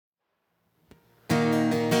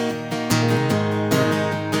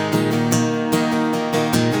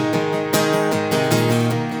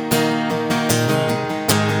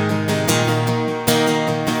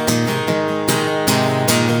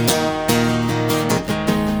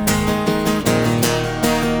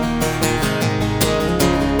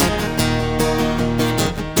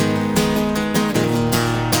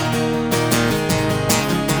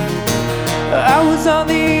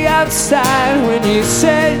outside when you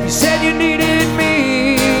said you needed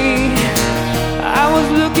me. I was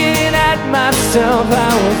looking at myself,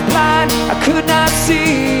 I was blind, I could not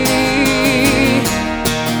see.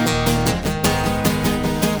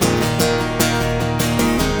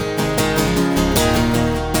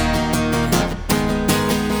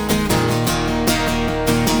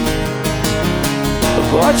 The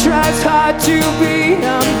boy tries hard to be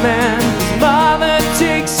a man. His mother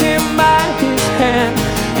takes him by his hand.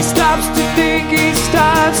 He stops to think, he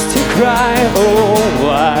starts to cry. Oh,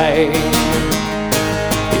 why?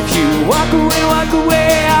 If you walk away, I walk away,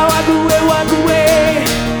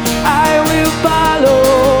 I will follow.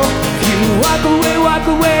 If you walk away,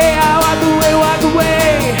 I walk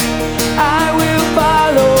away, I will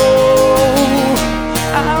follow.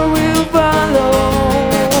 I will follow.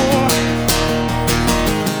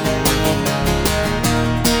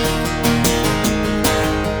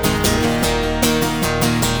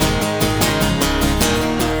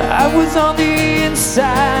 I was on the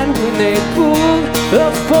inside when they pulled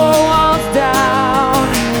the four walls down.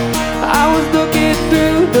 I was looking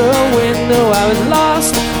through the window, I was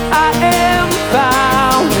lost, I am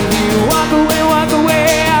found. If you walk away, I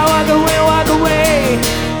walk away,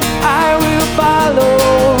 I will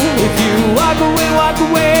follow. If you walk away, I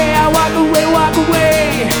walk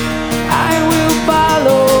away, I will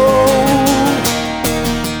follow.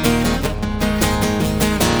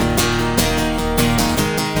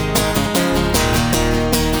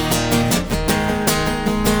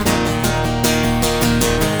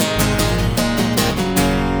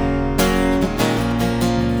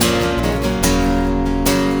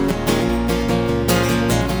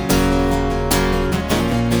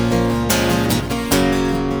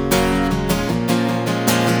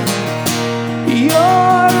 Your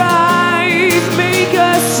eyes make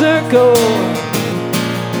a circle.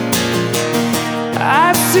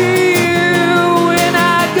 I see you when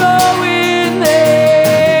I go in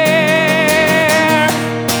there.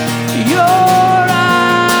 Your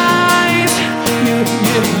eyes,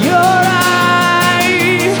 your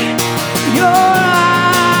eyes, your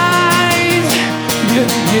eyes,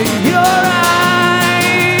 your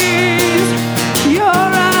eyes, your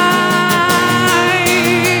eyes.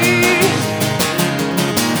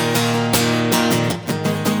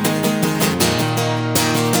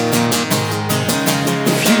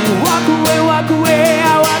 Walk away,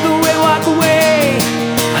 I walk away,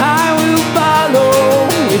 I will follow.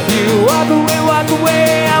 If you walk away, I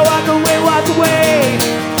walk away,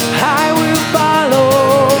 I will follow.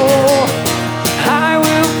 I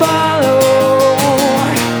will follow.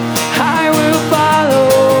 I will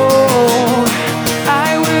follow.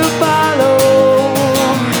 I will follow.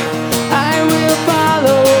 I will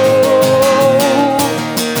follow.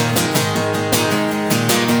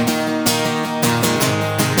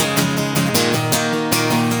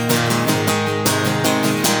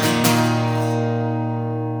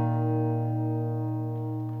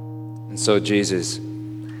 So Jesus,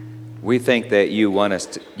 we think that you want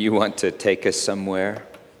to take us somewhere.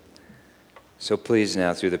 So please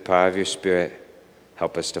now, through the power of your Spirit,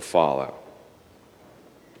 help us to follow.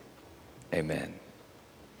 Amen.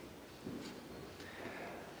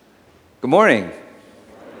 Good morning.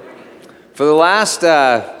 For the last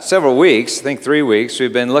several weeks, I think 3 weeks,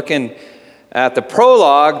 we've been looking at the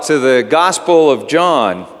prologue to the Gospel of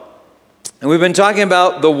John. And we've been talking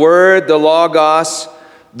about the Word, the Logos,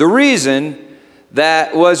 the reason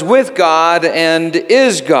that was with God and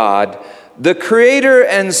is God, the creator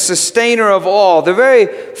and sustainer of all, the very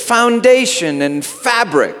foundation and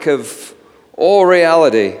fabric of all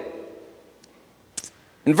reality.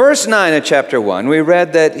 In verse 9 of chapter 1, we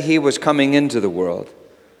read that he was coming into the world.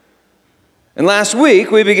 And last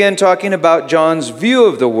week, we began talking about John's view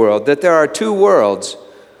of the world, that there are two worlds,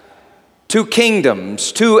 two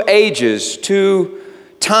kingdoms, two ages, two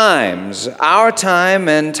times, our time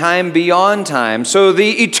and time beyond time. So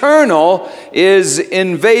the eternal is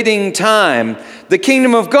invading time. The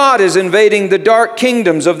kingdom of God is invading the dark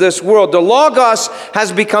kingdoms of this world. The Logos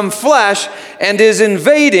has become flesh and is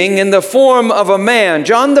invading in the form of a man.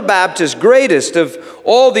 John the Baptist, greatest of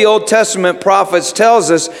all the Old Testament prophets,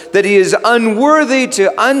 tells us that he is unworthy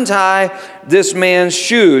to untie this man's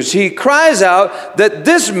shoes. He cries out that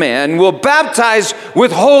this man will baptize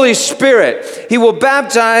with Holy Spirit. He will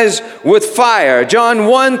baptize with fire. John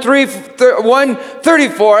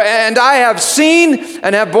 1:34, and I have seen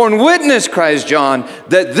and have borne witness, cries John,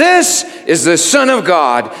 that this is the Son of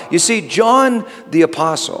God. You see, John the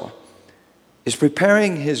Apostle is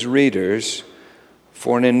preparing his readers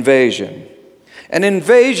for an invasion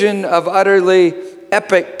of utterly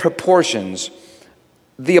epic proportions,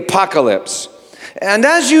 the apocalypse. And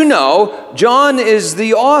as you know, John is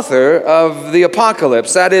the author of the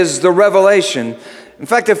Apocalypse, that is the Revelation. In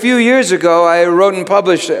fact, a few years ago, I wrote and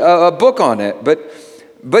published a book on it.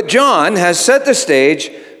 But John has set the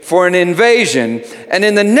stage for an invasion. And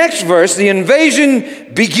in the next verse, the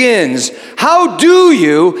invasion begins. How do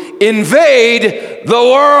you invade the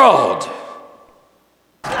world?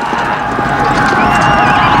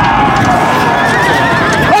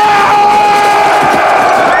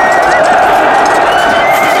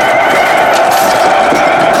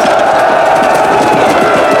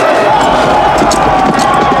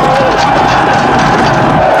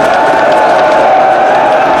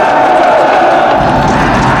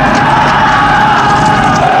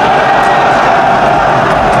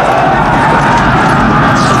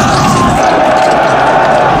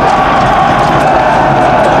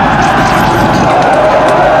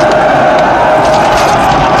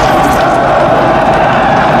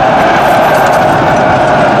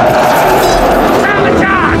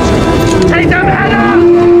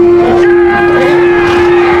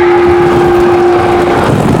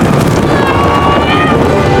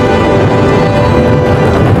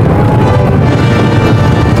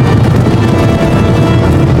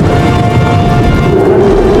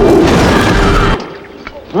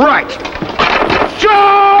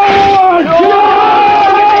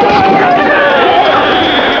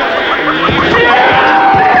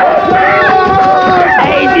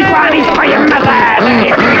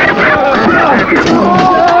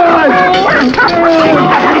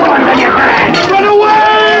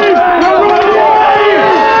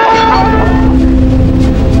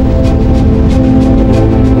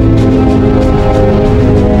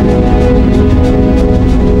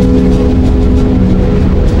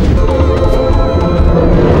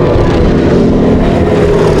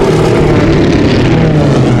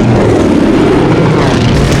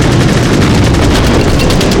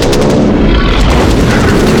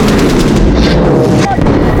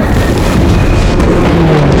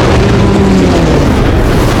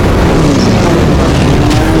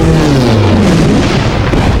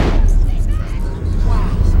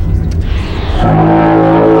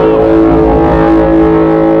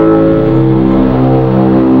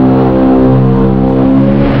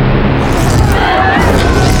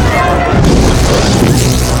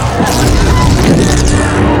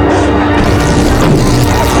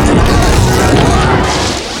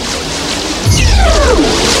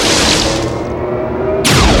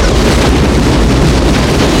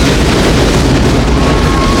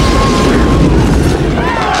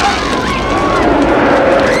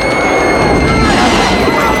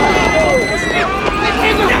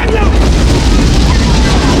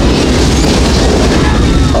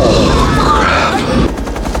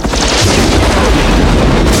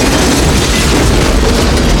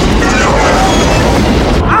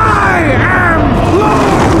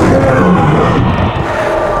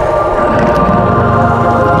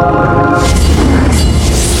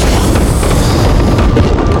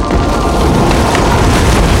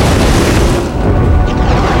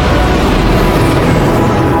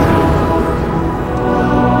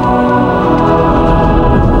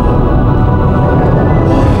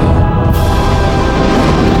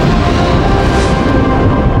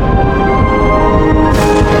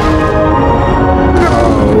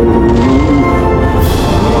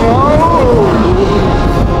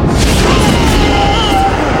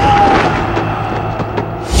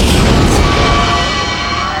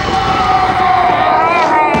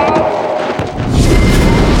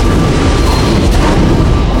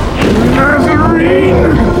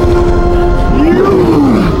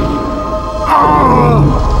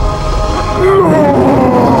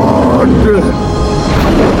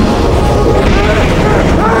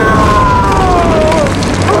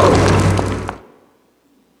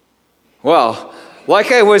 Well,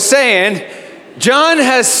 like I was saying, John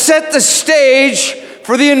has set the stage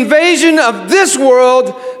for the invasion of this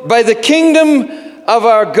world by the kingdom of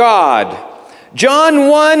our God. John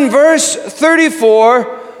 1, verse 34,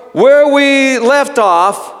 where we left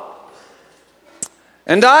off,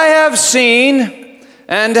 "And I have seen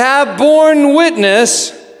and have borne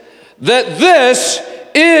witness that this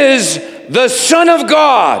is the Son of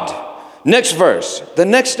God." Next verse. "The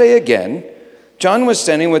next day again, John was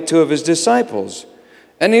standing with two of his disciples,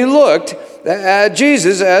 and he looked at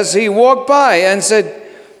Jesus as he walked by and said,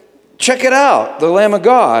 'Check it out, the Lamb of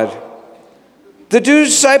God.' The two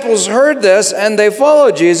disciples heard this, and they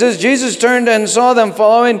followed Jesus. Jesus turned and saw them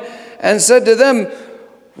following and said to them,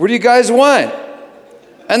 'What do you guys want?'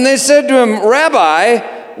 And they said to him, 'Rabbi,'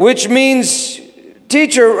 which means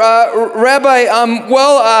teacher, Rabbi,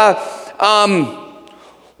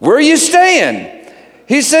 where are you staying?"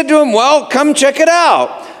 He said to him, well, come check it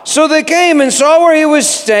out. So they came and saw where he was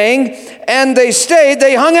staying, and they stayed.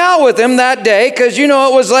 They hung out with him that day because, it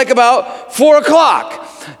was like about 4 o'clock.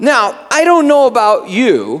 Now, I don't know about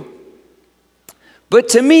you, but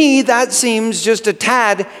to me, that seems just a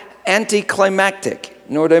tad anticlimactic.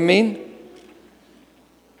 You know what I mean?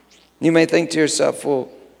 You may think to yourself, well,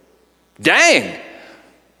 dang,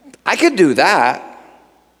 I could do that.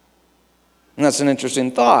 And that's an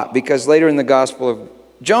interesting thought, because later in the Gospel of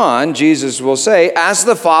John, Jesus will say, as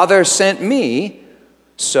the Father sent me,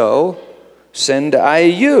 so send I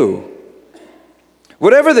you.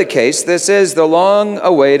 Whatever the case, this is the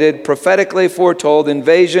long-awaited, prophetically foretold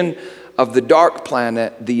invasion of the dark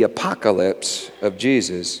planet, the apocalypse of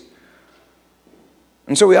Jesus.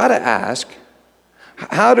 And so we ought to ask,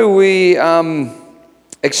 how do we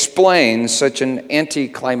explain such an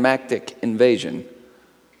anticlimactic invasion?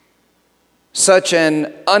 Such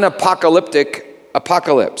an unapocalyptic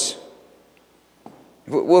apocalypse?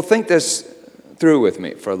 We'll think this through with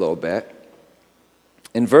me for a little bit.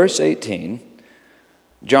 In verse 18,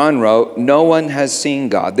 John wrote, no one has seen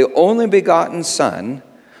God, the only begotten Son,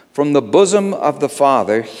 from the bosom of the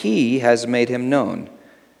Father, he has made him known.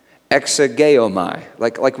 Exegeomai,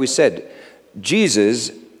 like we said,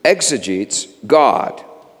 Jesus exegetes God.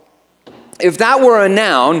 If that were a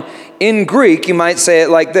noun, in Greek, you might say it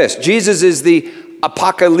like this. Jesus is the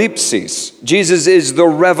apocalypsis. Jesus is the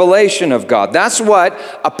revelation of God. That's what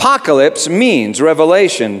apocalypse means,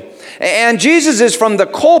 revelation. And Jesus is from the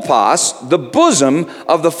kolpos, the bosom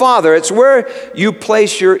of the Father. It's where you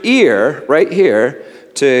place your ear, right here,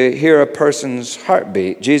 to hear a person's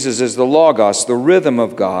heartbeat. Jesus is the logos, the rhythm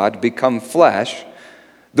of God, become flesh.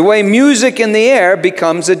 The way music in the air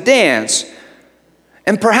becomes a dance.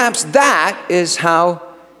 And perhaps that is how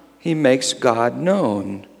he makes God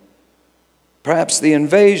known. Perhaps the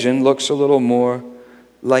invasion looks a little more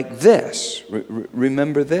like this.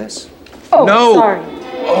 Remember this? Oh, No. sorry.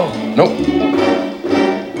 Oh, no.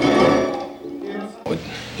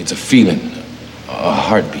 It's a feeling, a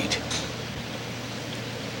heartbeat.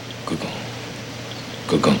 Good going.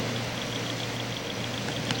 Good going.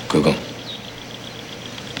 Good going.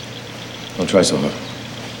 Don't try so hard.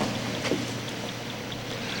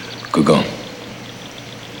 Good going.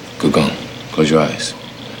 Good going. Close your eyes.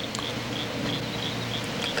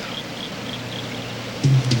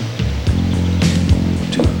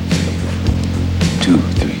 Two,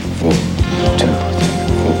 three, four. 2,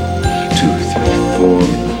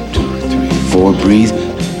 3, 4. Breathe.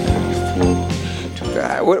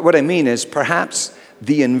 4. What I mean is, perhaps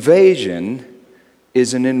the invasion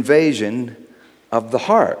is an invasion of the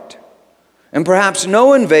heart. And perhaps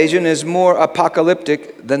no invasion is more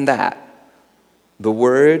apocalyptic than that. The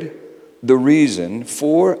word, the reason,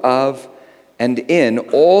 for, of, and in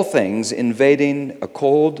all things invading a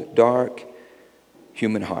cold, dark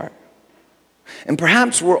human heart. And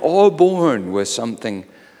perhaps we're all born with something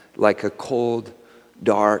like a cold,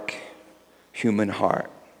 dark human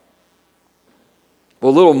heart.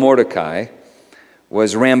 Well, little Mordecai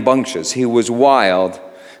was rambunctious. He was wild.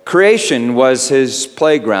 Creation was his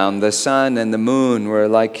playground. The sun and the moon were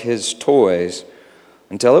like his toys,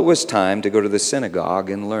 until it was time to go to the synagogue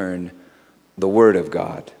and learn the Word of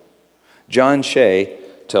God. John Shea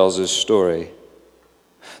tells his story.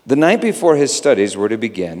 The night before his studies were to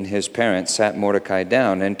begin, his parents sat Mordecai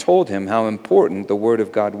down and told him how important the Word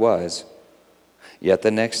of God was. Yet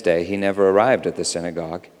the next day he never arrived at the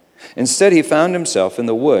synagogue. Instead, he found himself in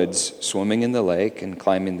the woods, swimming in the lake and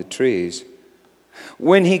climbing the trees.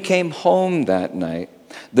 When he came home that night,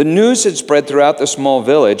 the news had spread throughout the small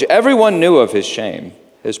village. Everyone knew of his shame.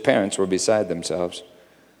 His parents were beside themselves.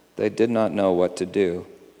 They did not know what to do.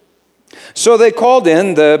 So they called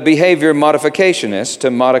in the behavior modificationist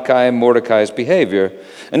to modify Mordecai's behavior,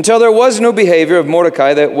 until there was no behavior of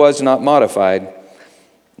Mordecai that was not modified.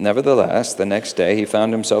 Nevertheless, the next day he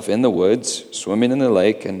found himself in the woods, swimming in the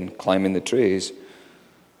lake and climbing the trees.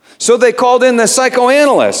 So they called in the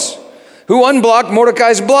psychoanalysts, who unblocked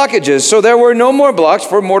Mordecai's blockages, so there were no more blocks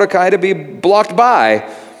for Mordecai to be blocked by.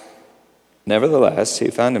 Nevertheless, he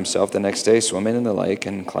found himself the next day swimming in the lake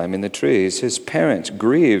and climbing the trees. His parents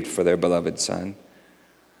grieved for their beloved son.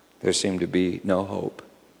 There seemed to be no hope.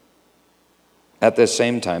 At the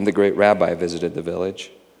same time, the great rabbi visited the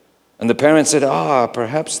village. And the parents said,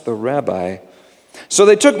 perhaps the rabbi. So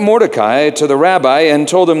they took Mordecai to the rabbi and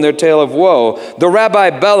told him their tale of woe. The rabbi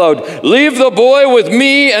bellowed, "Leave the boy with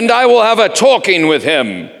me, and I will have a talking with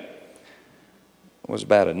him." It was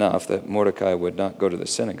bad enough that Mordecai would not go to the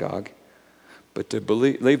synagogue, but to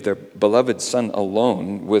leave their beloved son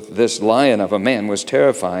alone with this lion of a man was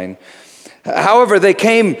terrifying. However, they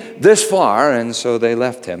came this far, and so they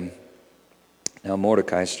left him. Now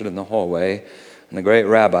Mordecai stood in the hallway, and the great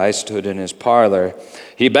rabbi stood in his parlor.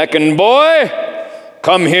 He beckoned, "Boy,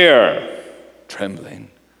 come here." Trembling,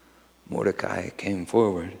 Mordecai came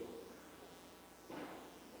forward.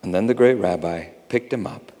 And then the great rabbi picked him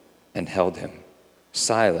up and held him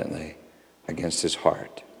silently against his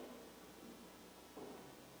heart.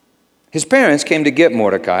 His parents came to get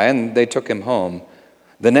Mordecai, and they took him home.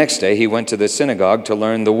 The next day he went to the synagogue to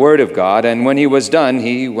learn the word of God, and when he was done,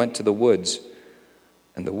 he went to the woods,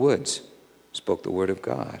 and the woods spoke the word of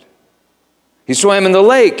God. He swam in the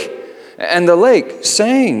lake, and the lake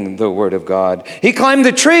sang the word of God. He climbed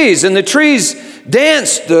the trees, and the trees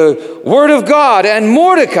danced the word of God. And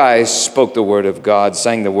Mordecai spoke the word of God,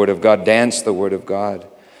 sang the word of God, danced the word of God.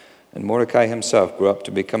 And Mordecai himself grew up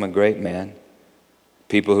to become a great man.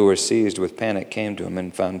 People who were seized with panic came to him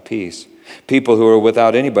and found peace. People who were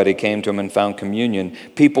without anybody came to him and found communion.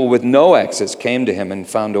 People with no exits came to him and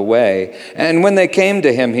found a way. And when they came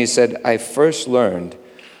to him, he said, "I first learned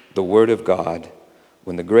the word of God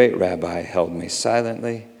when the great rabbi held me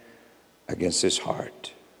silently against his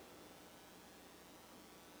heart."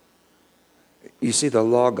 You see, the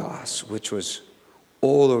Logos, which was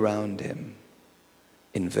all around him,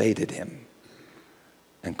 invaded him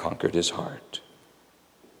and conquered his heart.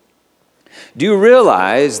 Do you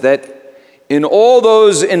realize that in all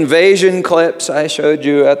those invasion clips I showed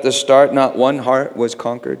you at the start, not one heart was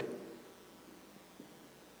conquered?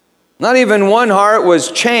 Not even one heart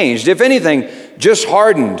was changed. If anything, just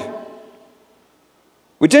hardened.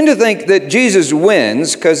 We tend to think that Jesus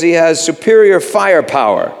wins because he has superior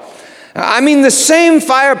firepower. I mean, the same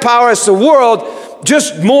firepower as the world,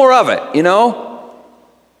 just more of it, you know?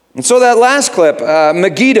 And so that last clip,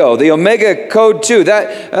 Megiddo, the Omega Code 2,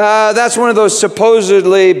 that's one of those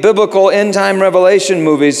supposedly biblical end-time revelation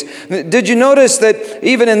movies. Did you notice that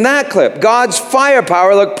even in that clip, God's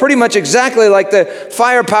firepower looked pretty much exactly like the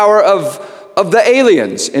firepower of the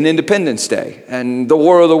aliens in Independence Day and the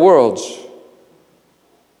War of the Worlds?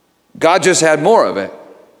 God just had more of it.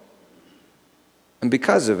 And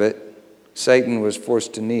because of it, Satan was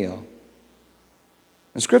forced to kneel.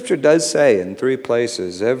 And Scripture does say in 3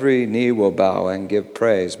 places, every knee will bow and give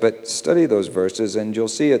praise. But study those verses and you'll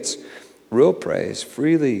see it's real praise,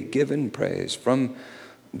 freely given praise from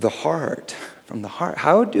the heart. From the heart.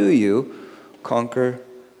 How do you conquer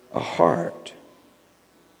a heart?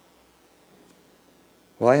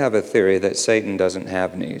 Well, I have a theory that Satan doesn't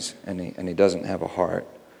have knees and he doesn't have a heart.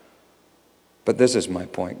 But this is my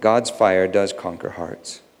point. God's fire does conquer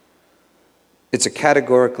hearts. It's a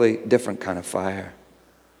categorically different kind of fire.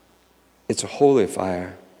 It's a holy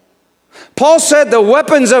fire. Paul said the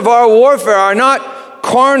weapons of our warfare are not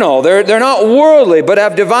carnal. They're not worldly, but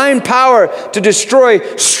have divine power to destroy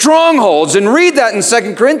strongholds. And read that in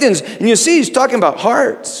 2 Corinthians, and you see he's talking about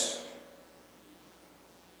hearts.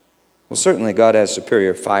 Well, certainly God has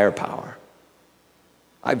superior firepower.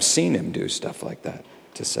 I've seen him do stuff like that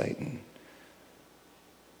to Satan.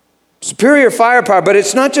 Superior firepower, but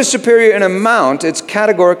it's not just superior in amount, it's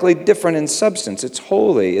categorically different in substance. It's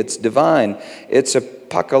holy, it's divine, it's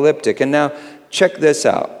apocalyptic. And now check this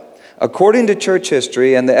out. According to church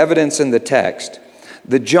history and the evidence in the text,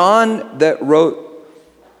 the John that wrote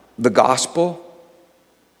the gospel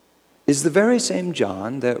is the very same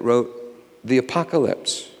John that wrote the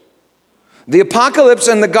apocalypse. The apocalypse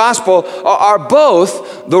and the gospel are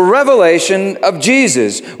both the revelation of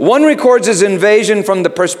Jesus. One records his invasion from the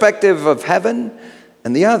perspective of heaven,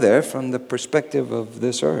 and the other from the perspective of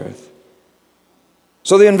this earth.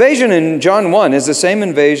 So the invasion in John 1 is the same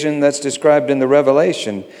invasion that's described in the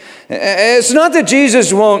Revelation. It's not that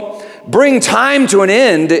Jesus won't bring time to an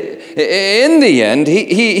end. In the end,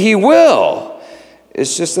 he will.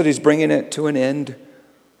 It's just that he's bringing it to an end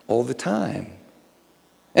all the time.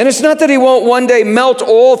 And it's not that he won't one day melt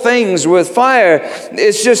all things with fire.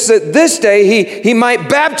 It's just that this day he might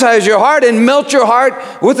baptize your heart and melt your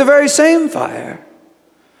heart with the very same fire.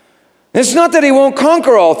 It's not that he won't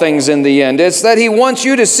conquer all things in the end. It's that he wants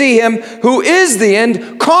you to see him who is the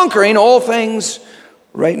end, conquering all things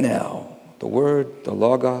right now. The Word, the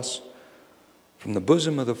Logos, from the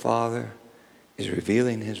bosom of the Father is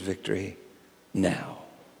revealing his victory now.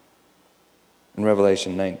 In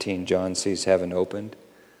Revelation 19, John sees heaven opened.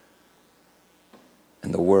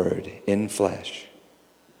 And the Word in flesh,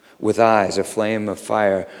 with eyes a flame of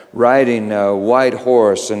fire, riding a white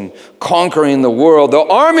horse and conquering the world, the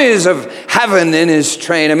armies of heaven in his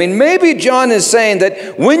train. I mean, maybe John is saying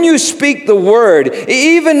that when you speak the Word,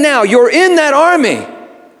 even now, you're in that army.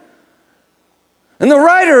 And the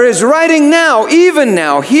writer is writing now, even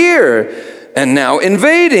now, here and now,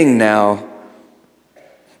 invading now.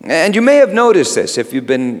 And you may have noticed this if you've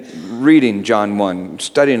been reading John 1,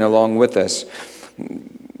 studying along with us.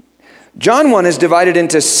 John 1 is divided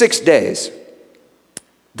into 6 days.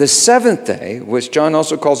 The 7th day, which John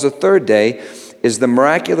also calls the 3rd day, is the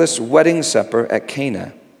miraculous wedding supper at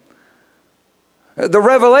Cana. The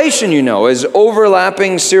Revelation, is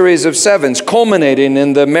overlapping series of 7s, culminating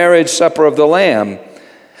in the marriage supper of the Lamb.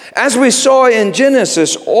 As we saw in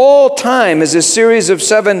Genesis, all time is a series of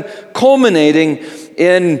 7 culminating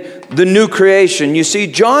in the new creation. You see,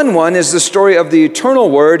 John 1 is the story of the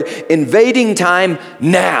eternal Word invading time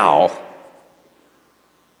now.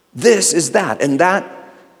 This is that, and that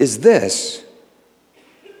is this.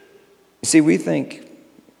 You see, we think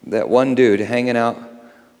that one dude hanging out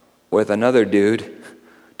with another dude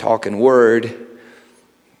talking word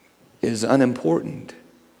is unimportant.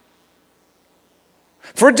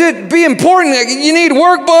 For it to be important, you need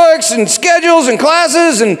workbooks and schedules and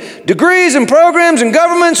classes and degrees and programs and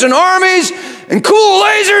governments and armies and cool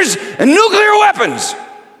lasers and nuclear weapons.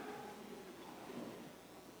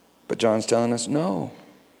 But John's telling us, no.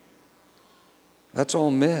 That's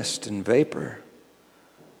all mist and vapor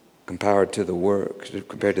compared to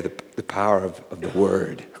the power of the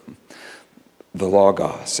Word, the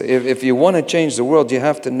Logos. If you want to change the world, you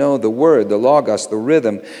have to know the Word, the Logos, the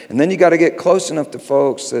rhythm, and then you got to get close enough to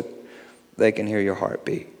folks that they can hear your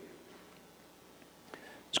heartbeat.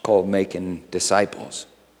 It's called making disciples.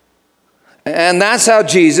 And that's how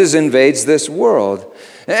Jesus invades this world.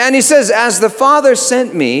 And he says, as the Father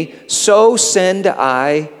sent me, so send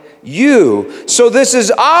I you. So this is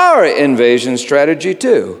our invasion strategy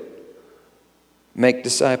too. Make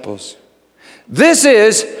disciples. This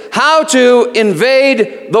is how to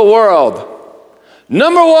invade the world.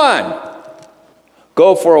 Number 1,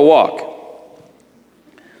 go for a walk.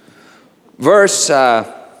 Verse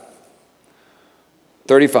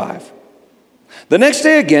 35. The next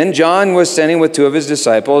day again, John was standing with 2 of his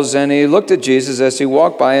disciples, and he looked at Jesus as he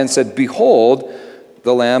walked by and said, "Behold,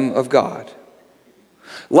 the Lamb of God."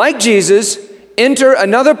 Like Jesus, enter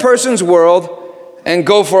another person's world and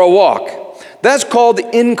go for a walk. That's called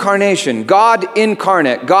incarnation. God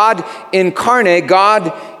incarnate. God incarnate.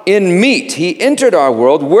 God in meat. He entered our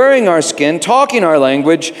world, wearing our skin, talking our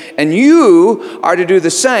language, and you are to do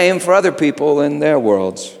the same for other people in their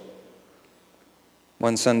worlds.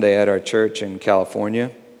 One Sunday at our church in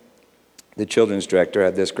California, the children's director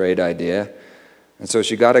had this great idea. And so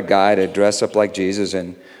she got a guy to dress up like Jesus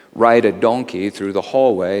and ride a donkey through the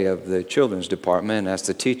hallway of the children's department as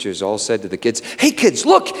the teachers all said to the kids, "Hey kids,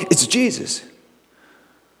 look, it's Jesus."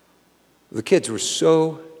 The kids were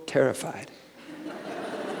so terrified.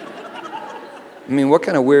 I mean, what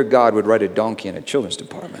kind of weird God would ride a donkey in a children's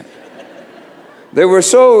department? They were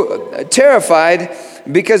so terrified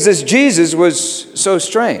because this Jesus was so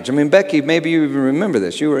strange. I mean, Becky, maybe you even remember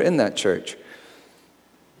this. You were in that church.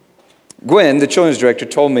 Gwen, the children's director,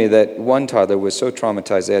 told me that one toddler was so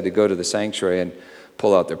traumatized they had to go to the sanctuary and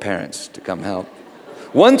pull out their parents to come help.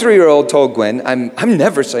 One 3-year-old told Gwen, I'm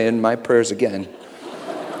never saying my prayers again.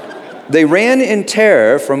 They ran in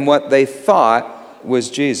terror from what they thought was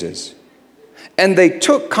Jesus. And they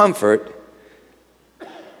took comfort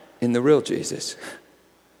in the real Jesus.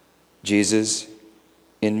 Jesus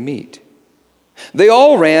in meat. They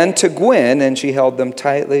all ran to Gwen, and she held them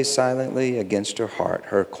tightly, silently against her heart,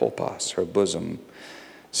 her kolpos, her bosom.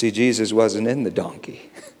 See, Jesus wasn't in the donkey.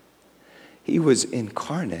 He was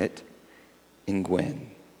incarnate in Gwen.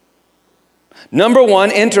 Number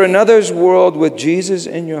 1, enter another's world with Jesus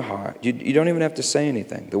in your heart. You don't even have to say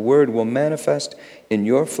anything. The Word will manifest in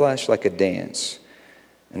your flesh like a dance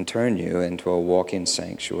and turn you into a walking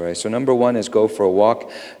sanctuary. So number 1 is go for a walk.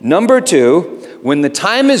 Number 2, when the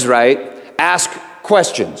time is right, ask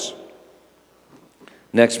questions.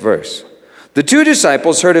 Next verse. The 2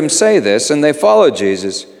 disciples heard him say this, and they followed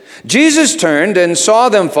Jesus. Jesus turned and saw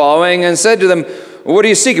them following and said to them, "What are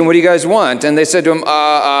you seeking? What do you guys want?" And they said to him,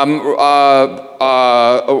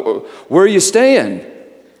 "Where are you staying?"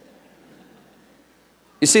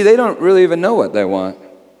 You see, they don't really even know what they want.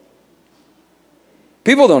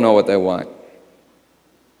 People don't know what they want.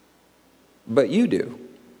 But you do.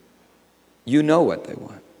 You know what they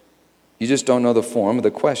want. You just don't know the form of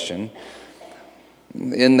the question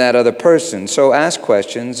in that other person. So ask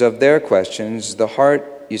questions of their questions. The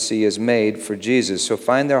heart, you see, is made for Jesus. So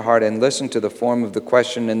find their heart and listen to the form of the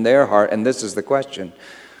question in their heart. And this is the question.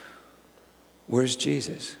 Where's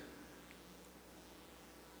Jesus?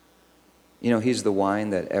 You know, he's the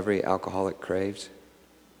wine that every alcoholic craves.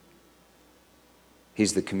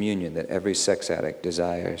 He's the communion that every sex addict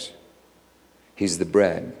desires. He's the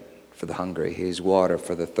bread for the hungry. He's water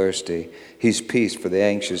for the thirsty. He's peace for the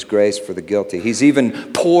anxious, grace for the guilty. He's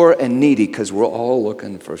even poor and needy because we're all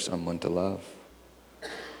looking for someone to love.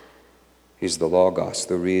 He's the Logos,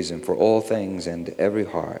 the reason for all things and every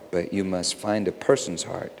heart. But you must find a person's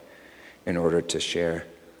heart in order to share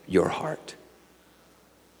your heart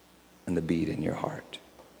and the beat in your heart.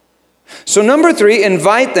 So number 3,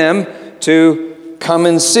 invite them to come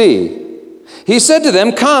and see. He said to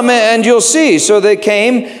them, "Come and you'll see." So they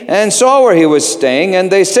came and saw where he was staying,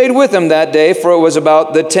 and they stayed with him that day, for it was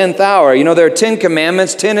about the 10th hour. You know, there are 10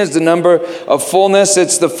 commandments. 10 is the number of fullness.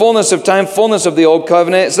 It's the fullness of time, fullness of the old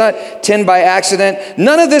covenant. It's not 10 by accident.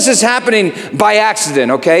 None of this is happening by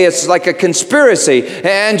accident, okay? It's like a conspiracy.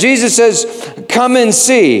 And Jesus says, "Come and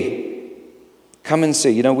see." Come and see.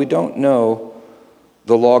 You know, we don't know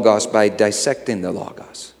the Logos by dissecting the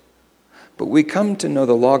Logos. But we come to know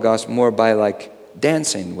the Logos more by like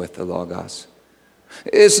dancing with the Logos.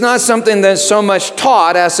 It's not something that's so much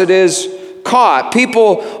taught as it is caught.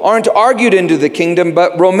 People aren't argued into the kingdom,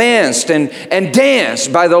 but romanced and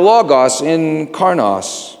danced by the Logos in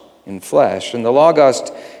carnos, in flesh. And the Logos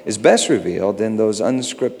is best revealed in those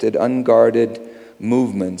unscripted, unguarded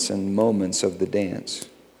movements and moments of the dance.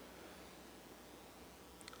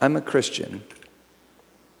 I'm a Christian.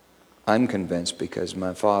 I'm convinced because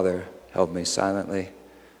my father held me silently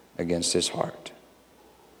against his heart.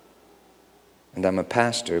 And I'm a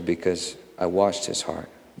pastor because I watched his heart,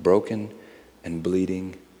 broken and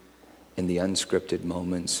bleeding in the unscripted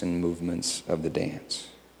moments and movements of the dance.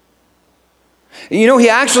 You know, he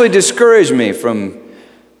actually discouraged me from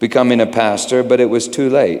becoming a pastor, but it was too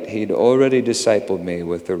late. He'd already discipled me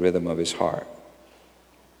with the rhythm of his heart.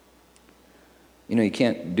 You know, you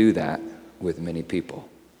can't do that with many people.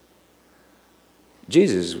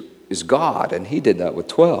 Jesus is God, and he did that with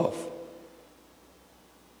 12.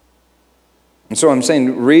 And so I'm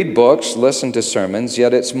saying read books, listen to sermons,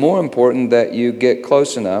 yet it's more important that you get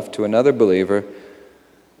close enough to another believer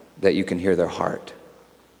that you can hear their heart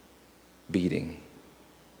beating.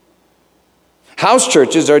 House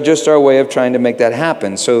churches are just our way of trying to make that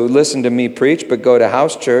happen. So listen to me preach, but go to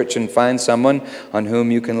house church and find someone on whom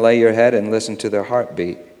you can lay your head and listen to their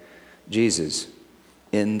heartbeat. Jesus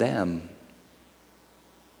in them.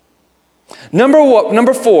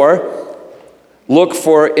 Number 4, look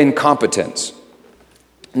for incompetence.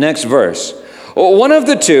 Next verse. One of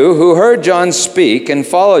the two who heard John speak and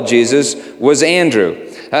followed Jesus was Andrew.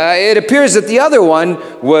 It appears that the other one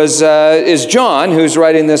is John, who's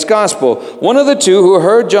writing this gospel. One of the two who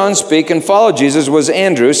heard John speak and followed Jesus was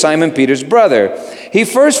Andrew, Simon Peter's brother. He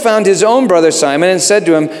first found his own brother Simon and said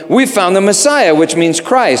to him, "We found the Messiah," which means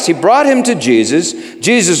Christ. He brought him to Jesus.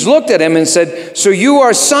 Jesus looked at him and said, "So you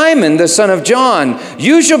are Simon, the son of John.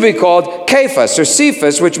 You shall be called Cephas, or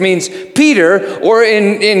Cephas, which means Peter, or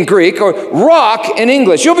in Greek, or rock in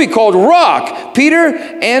English. You'll be called Rock." Peter,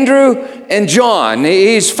 Andrew, and John.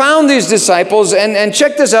 He's found these disciples, and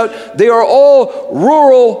check this out, they are all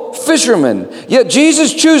rural fishermen. Yet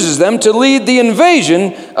Jesus chooses them to lead the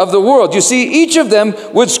invasion of the world. You see, each of them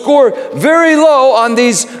would score very low on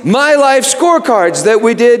these My Life scorecards that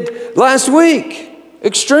we did last week.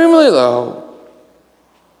 Extremely low.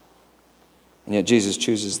 And yet Jesus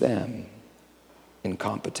chooses them,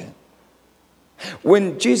 incompetent.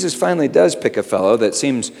 When Jesus finally does pick a fellow that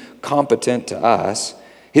seems competent to us,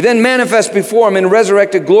 he then manifests before him in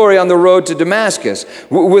resurrected glory on the road to Damascus.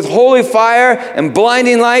 With holy fire and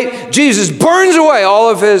blinding light, Jesus burns away all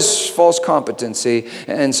of his false competency.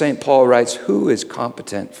 And St. Paul writes, who is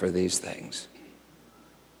competent for these things?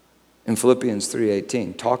 In Philippians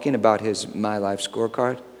 3:18, talking about his My Life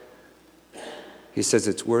scorecard, he says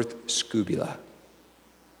it's worth scubula.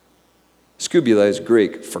 Scubula is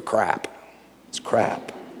Greek for crap. It's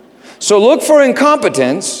crap. So look for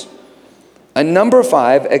incompetence. And number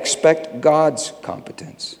 5, expect God's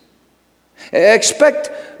competence. Expect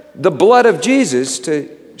the blood of Jesus to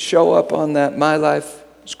show up on that My Life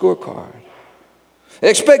scorecard.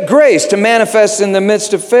 Expect grace to manifest in the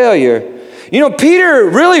midst of failure. You know, Peter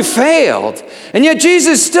really failed, and yet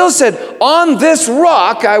Jesus still said, "On this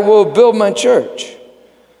rock I will build my church."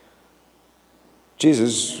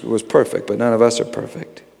 Jesus was perfect, but none of us are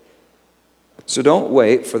perfect. So don't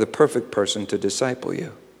wait for the perfect person to disciple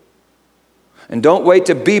you. And don't wait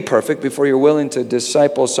to be perfect before you're willing to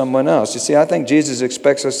disciple someone else. You see, I think Jesus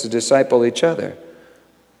expects us to disciple each other.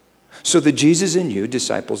 So the Jesus in you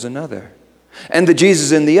disciples another. And the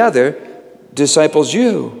Jesus in the other disciples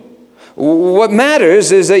you. What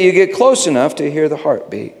matters is that you get close enough to hear the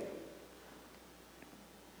heartbeat.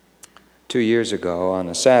 2 years ago on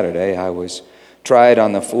a Saturday, I was tried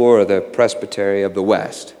on the floor of the Presbytery of the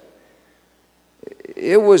West.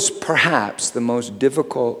 It was perhaps the most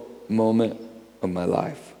difficult moment of my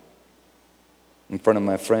life. In front of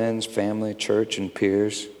my friends, family, church, and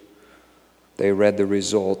peers, they read the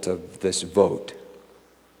result of this vote,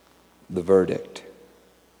 the verdict.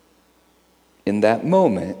 In that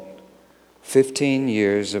moment, 15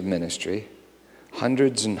 years of ministry,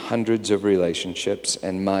 hundreds and hundreds of relationships,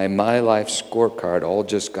 and my life scorecard all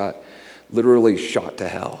just got literally shot to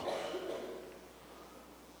hell.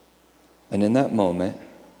 And in that moment,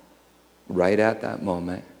 right at that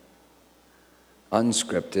moment,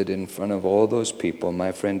 unscripted in front of all those people,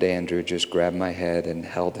 my friend Andrew just grabbed my head and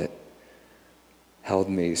held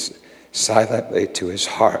me silently to his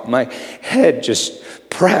heart. My head just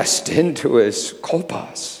pressed into his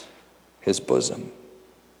kolpas, his bosom.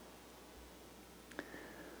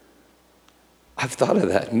 I've thought of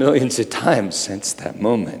that millions of times since that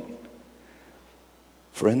moment.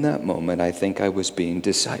 For in that moment, I think I was being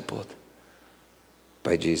discipled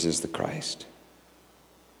by Jesus the Christ.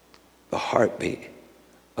 The heartbeat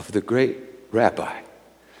of the great rabbi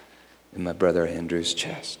in my brother Andrew's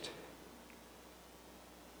chest.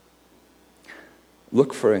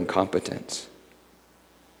 Look for incompetence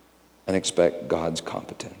and expect God's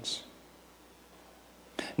competence.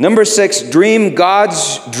 Number 6, dream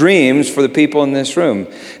God's dreams for the people in this room.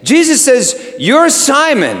 Jesus says, "You're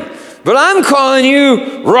Simon, but I'm calling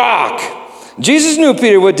you Rock." Jesus knew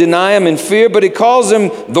Peter would deny him in fear, but he calls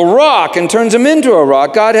him the Rock and turns him into a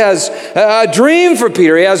rock. God has a dream for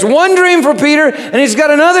Peter. He has one dream for Peter, and he's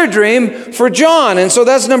got another dream for John. And so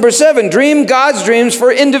that's number 7. Dream God's dreams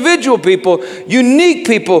for individual people, unique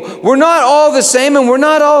people. We're not all the same, and we're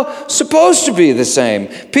not all supposed to be the same.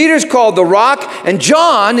 Peter's called the Rock, and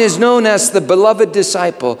John is known as the beloved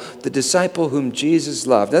disciple, the disciple whom Jesus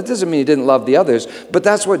loved. That doesn't mean he didn't love the others, but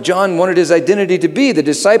that's what John wanted his identity to be, the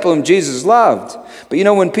disciple whom Jesus loved. But you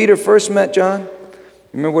know, when Peter first met John,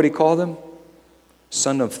 remember what he called him?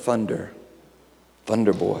 Son of Thunder,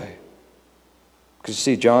 Thunder Boy. Because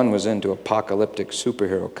you see, John was into apocalyptic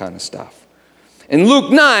superhero kind of stuff. In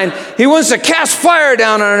Luke 9, he wants to cast fire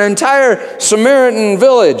down on an entire Samaritan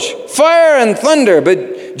village. Fire and thunder.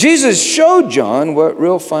 But Jesus showed John what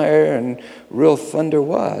real fire and real thunder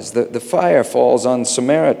was. The fire falls on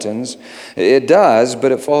Samaritans. It does,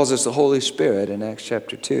 but it falls as the Holy Spirit in Acts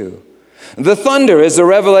chapter 2. The thunder is the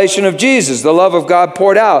revelation of Jesus, the love of God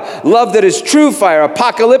poured out. Love that is true fire,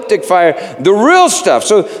 apocalyptic fire, the real stuff.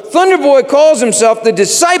 So Thunder Boy calls himself the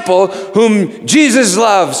disciple whom Jesus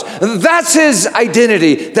loves. That's his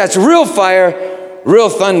identity. That's real fire, real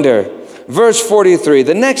thunder. Verse 43,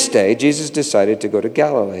 the next day Jesus decided to go to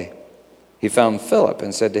Galilee. He found Philip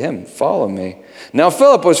and said to him, "Follow me." Now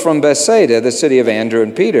Philip was from Bethsaida, the city of Andrew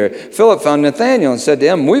and Peter. Philip found Nathanael and said to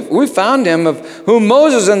him, we found him of whom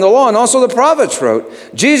Moses and the law and also the prophets wrote,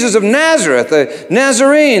 Jesus of Nazareth, the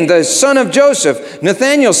Nazarene, the son of Joseph.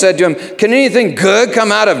 Nathanael said to him, "Can anything good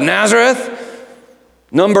come out of Nazareth?"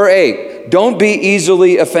 Number 8, don't be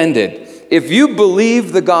easily offended. If you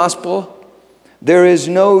believe the gospel, there is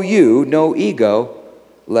no ego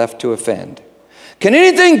left to offend. Can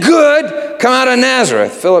anything good come out of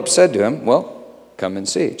Nazareth? Philip said to him, "Well, come and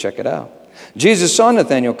see. Check it out." Jesus saw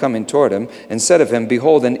Nathanael coming toward him and said of him,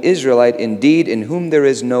 "Behold, an Israelite indeed, in whom there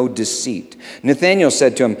is no deceit." Nathanael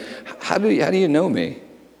said to him, How do you know me?"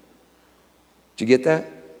 Did you get that?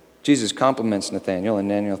 Jesus compliments Nathanael, and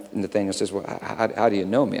Nathanael says, "Well, how do you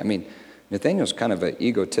know me?" I mean, Nathanael's kind of an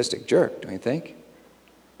egotistic jerk, don't you think?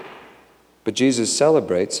 But Jesus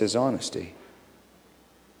celebrates his honesty.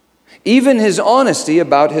 Even his honesty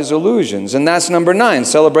about his illusions. And that's number 9,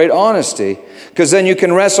 celebrate honesty. Because then you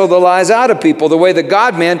can wrestle the lies out of people the way the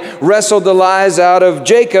God-man wrestled the lies out of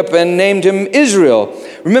Jacob and named him Israel.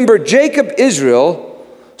 Remember, Israel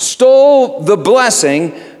stole the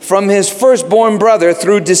blessing from his firstborn brother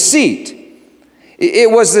through deceit. It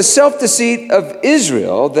was the self-deceit of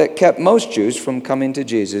Israel that kept most Jews from coming to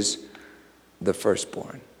Jesus, the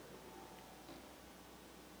firstborn.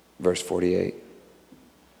 Verse 48.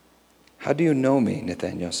 "How do you know me?"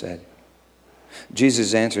 Nathanael said.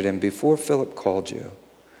 Jesus answered him, "Before Philip called you,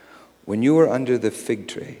 when you were under the fig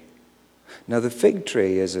tree." Now the fig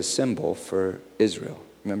tree is a symbol for Israel.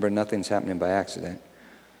 Remember, nothing's happening by accident.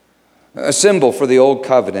 A symbol for the old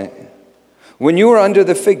covenant. "When you were under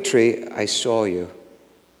the fig tree, I saw you."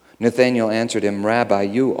 Nathanael answered him, "Rabbi,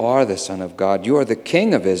 you are the Son of God. You are the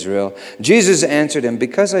King of Israel." Jesus answered him,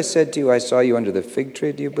 "Because I said to you, I saw you under the fig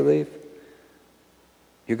tree, do you believe?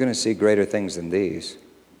 You're going to see greater things than these."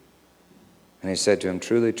 And he said to him,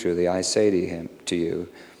 "Truly, truly, I say to you,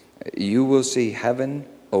 you will see heaven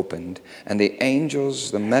opened, and the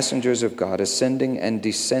angels, the messengers of God, ascending and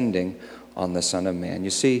descending on the Son of Man."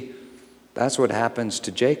 You see, That's what happens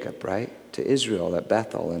to Jacob, right? To Israel at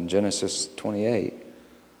Bethel in Genesis 28.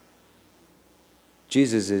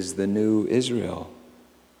 Jesus is the new Israel.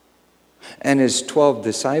 And his 12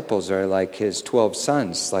 disciples are like his 12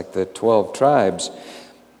 sons, like the 12 tribes.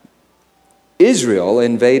 Israel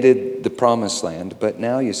invaded the promised land, but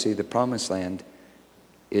now you see the promised land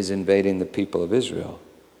is invading the people of Israel.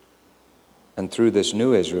 And through this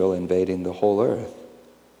new Israel, invading the whole earth.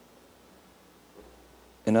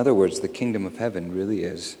 In other words, the kingdom of heaven really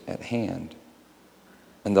is at hand.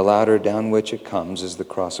 And the ladder down which it comes is the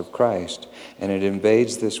cross of Christ. And it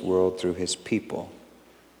invades this world through his people,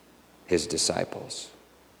 his disciples.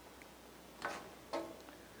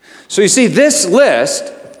 So you see, this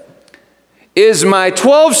list is my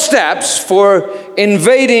 12 steps for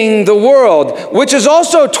invading the world, which is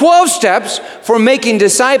also 12 steps for making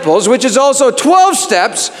disciples, which is also 12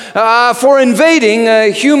 steps for invading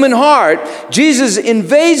a human heart. Jesus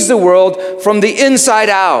invades the world from the inside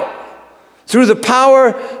out through the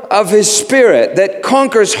power of his Spirit that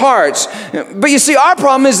conquers hearts. But you see, our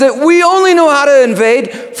problem is that we only know how to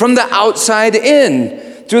invade from the outside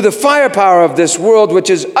in, through the firepower of this world, which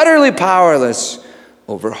is utterly powerless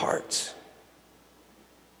over hearts.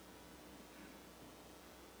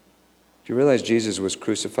 Do you realize Jesus was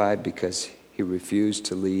crucified because he refused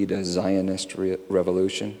to lead a Zionist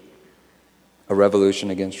revolution? A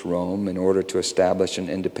revolution against Rome in order to establish an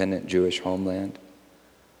independent Jewish homeland?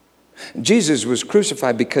 Jesus was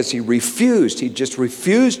crucified because he just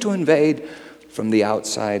refused to invade from the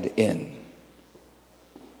outside in.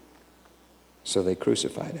 So they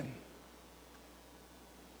crucified him.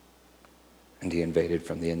 And he invaded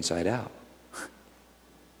from the inside out,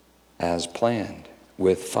 as planned.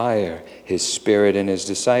 With fire, his Spirit and his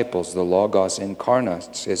disciples, the Logos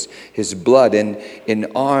incarnates, his blood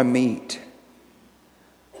in our meat,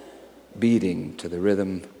 beating to the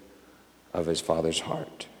rhythm of his Father's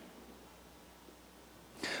heart.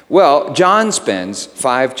 Well, John spends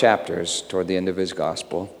 5 chapters toward the end of his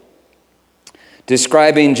gospel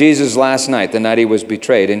describing Jesus' last night, the night he was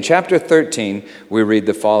betrayed. In chapter 13, we read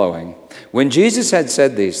the following. When Jesus had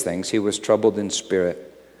said these things, he was troubled in spirit,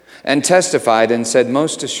 and testified and said,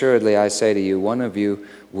 "Most assuredly I say to you, one of you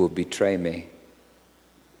will betray me."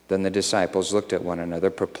 Then the disciples looked at one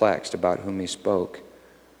another, perplexed about whom he spoke.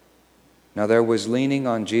 Now there was leaning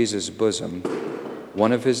on Jesus' bosom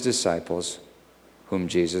one of his disciples whom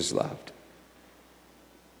Jesus loved.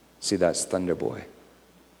 See, that's Thunder Boy.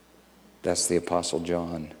 That's the Apostle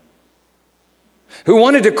John, who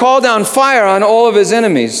wanted to call down fire on all of his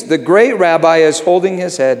enemies. The great rabbi is holding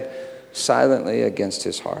his head silently against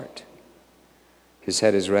his heart. His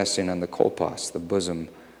head is resting on the kolpos, the bosom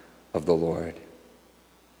of the Lord.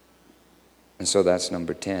 And so that's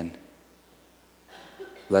number 10.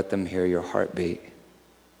 Let them hear your heartbeat.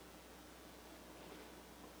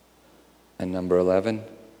 And number 11,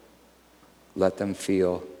 let them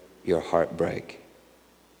feel your heartbreak.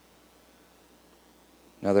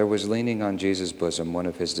 Now there was leaning on Jesus' bosom one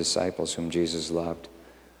of his disciples whom Jesus loved.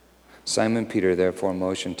 Simon Peter therefore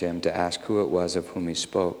motioned to him to ask who it was of whom he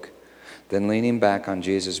spoke. Then leaning back on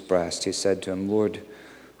Jesus' breast, he said to him, "Lord,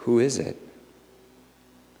 who is it?"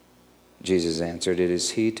 Jesus answered, "It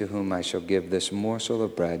is he to whom I shall give this morsel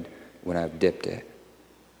of bread when I've dipped it."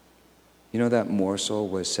 You know that morsel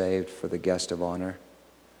was saved for the guest of honor,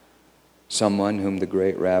 someone whom the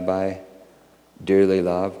great rabbi dearly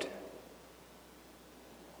loved.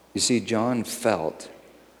 You see, John felt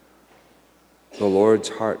the Lord's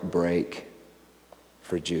heart break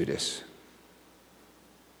for Judas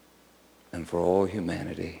and for all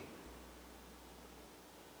humanity.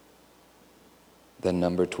 Then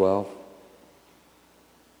number 12,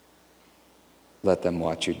 let them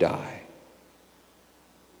watch you die.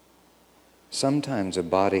 Sometimes a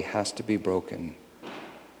body has to be broken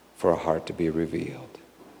for a heart to be revealed.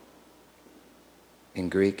 In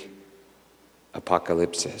Greek,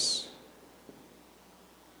 apocalypsis.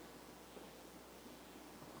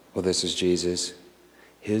 Well, this is Jesus,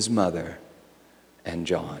 his mother, and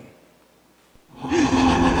John.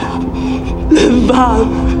 לבב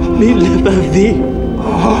מלבבי,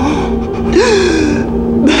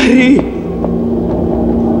 בריא,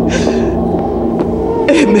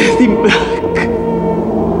 אמת עמך.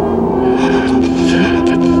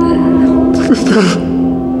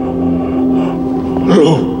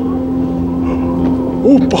 לא,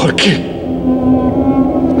 הוא פרקי.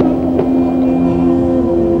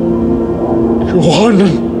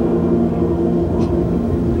 יוחנן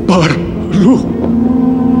ברלו.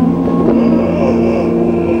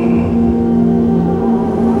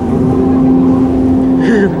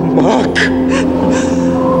 עמק.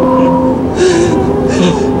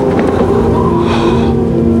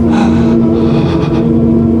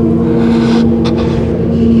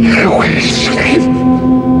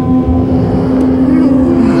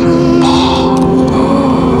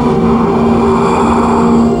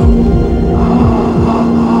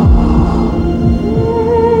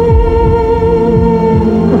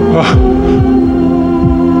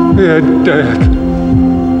 dead dad.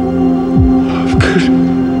 I've got...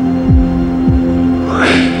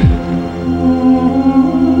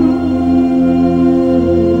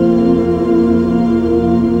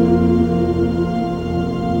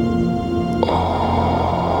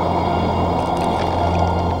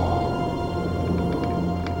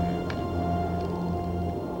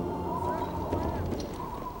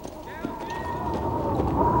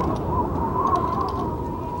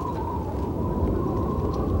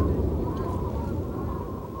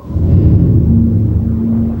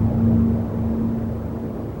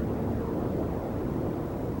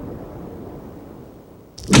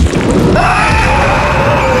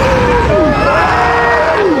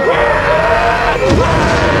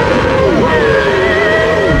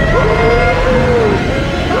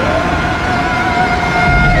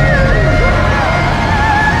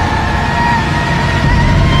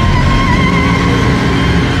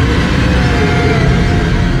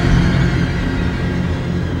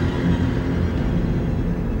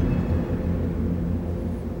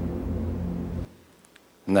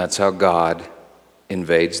 And that's how God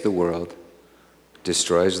invades the world,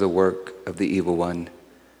 destroys the work of the evil one,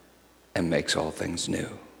 and makes all things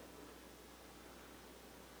new.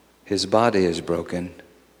 His body is broken,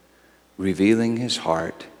 revealing his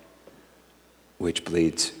heart, which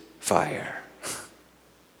bleeds fire.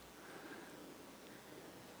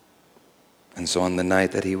 And so on the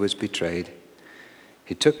night that he was betrayed,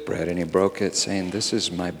 he took bread and he broke it, saying, "This is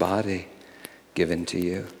my body given to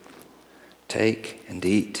you. Take and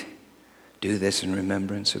eat. Do this in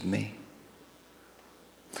remembrance of me."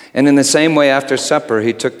 And in the same way, after supper,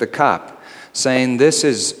 he took the cup, saying, "This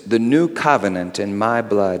is the new covenant in my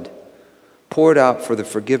blood, poured out for the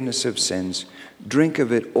forgiveness of sins. Drink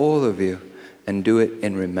of it, all of you, and do it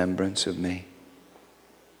in remembrance of me."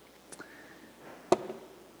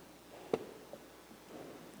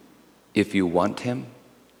 If you want him,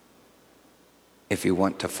 if you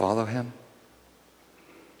want to follow him,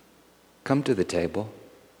 come to the table,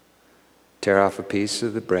 tear off a piece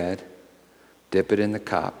of the bread, dip it in the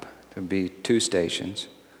cup. There'll be 2 stations.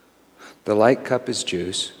 The light cup is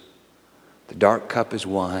juice, the dark cup is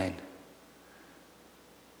wine,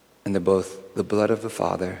 and they're both the blood of the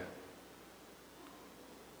Father,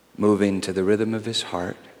 moving to the rhythm of his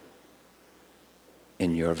heart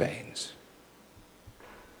in your veins.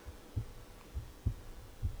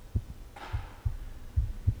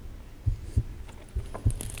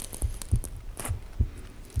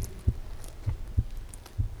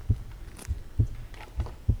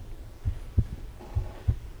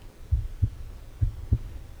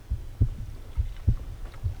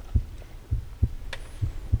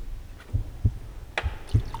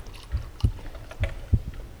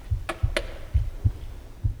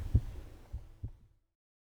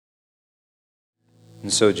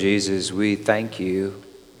 And so, Jesus, we thank you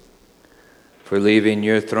for leaving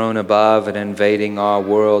your throne above and invading our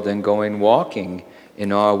world and going walking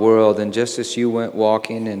in our world. And just as you went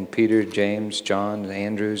walking in Peter, James, John, and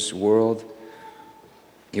Andrew's world,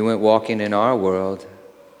 you went walking in our world.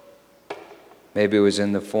 Maybe it was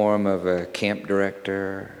in the form of a camp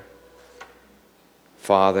director,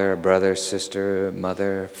 father, brother, sister,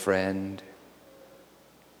 mother, friend,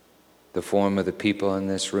 the form of the people in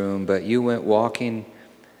this room, but you went walking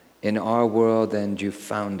in our world and you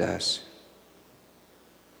found us.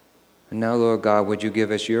 And now, Lord God, would you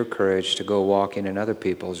give us your courage to go walking in other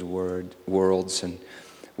people's worlds, and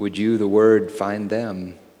would you, the Word, find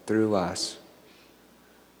them through us?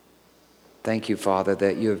 Thank you, Father,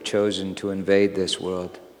 that you have chosen to invade this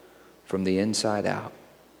world from the inside out.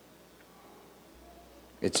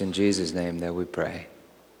 It's in Jesus' name that we pray.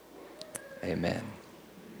 Amen.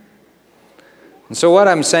 And so what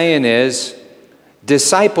I'm saying is,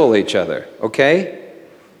 disciple each other, okay?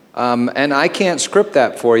 And I can't script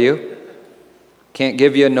that for you. Can't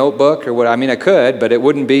give you a notebook or what. I mean, I could, but it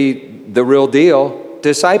wouldn't be the real deal.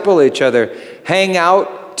 Disciple each other. Hang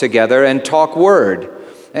out together and talk word.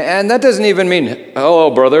 And that doesn't even mean, "Hello,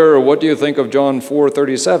 brother, what do you think of John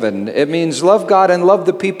 4:37? It means love God and love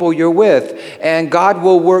the people you're with, and God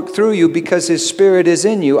will work through you because his Spirit is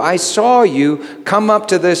in you. I saw you come up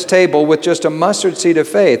to this table with just a mustard seed of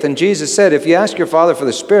faith. And Jesus said, if you ask your Father for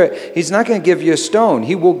the Spirit, he's not going to give you a stone.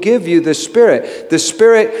 He will give you the Spirit. The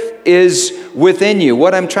Spirit is within you.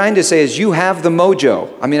 What I'm trying to say is you have the mojo.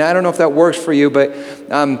 I mean, I don't know if that works for you, but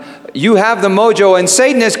you have the mojo, and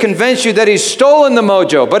Satan has convinced you that he's stolen the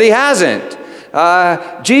mojo, but he hasn't.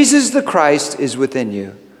 Jesus the Christ is within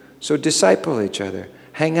you. So disciple each other,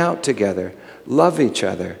 hang out together, love each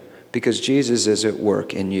other, because Jesus is at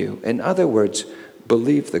work in you. In other words,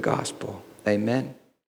 believe the gospel. Amen.